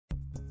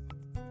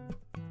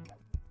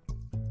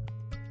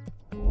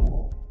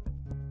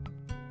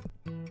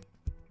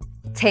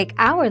Take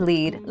our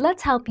lead,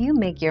 let's help you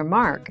make your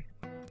mark.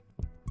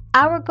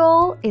 Our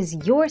goal is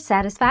your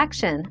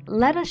satisfaction.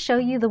 Let us show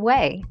you the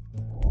way.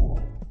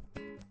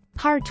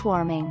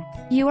 Heartwarming.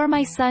 You Are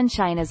My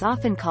Sunshine is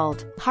often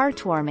called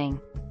heartwarming,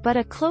 but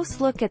a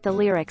close look at the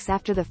lyrics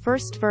after the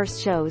first verse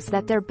shows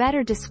that they're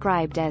better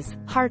described as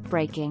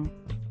heartbreaking.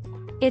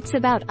 It's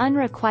about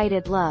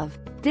unrequited love.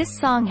 This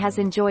song has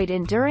enjoyed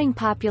enduring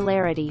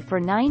popularity for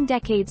 9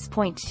 decades.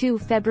 2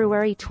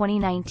 February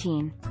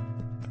 2019.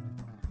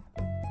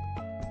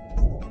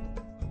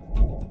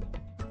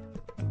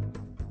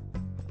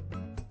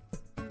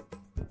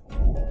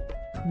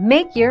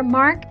 Make your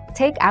mark,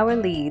 take our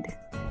lead.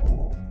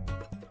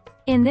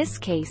 In this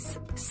case,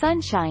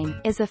 sunshine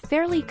is a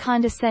fairly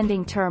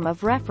condescending term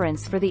of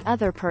reference for the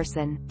other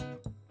person.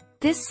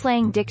 This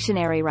slang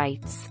dictionary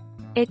writes,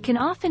 "It can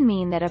often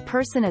mean that a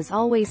person is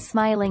always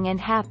smiling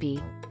and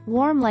happy,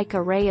 warm like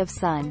a ray of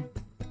sun."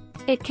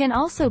 It can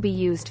also be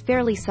used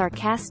fairly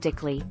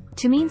sarcastically,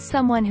 to mean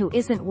someone who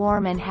isn't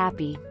warm and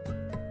happy.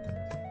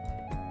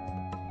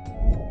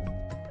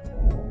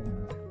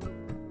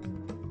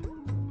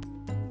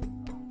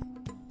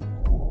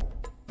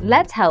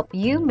 Let's help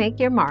you make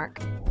your mark.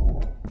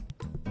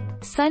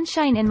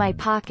 Sunshine in my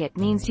pocket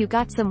means you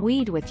got some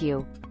weed with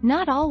you,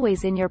 not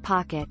always in your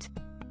pocket.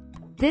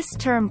 This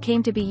term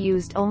came to be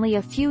used only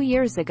a few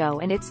years ago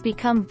and it's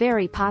become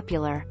very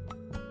popular.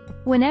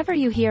 Whenever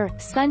you hear,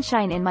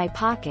 sunshine in my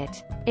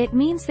pocket, it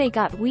means they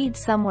got weed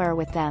somewhere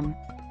with them.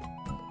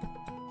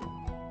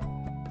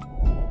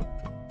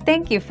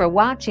 Thank you for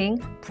watching.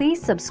 Please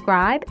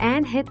subscribe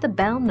and hit the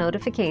bell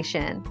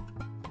notification.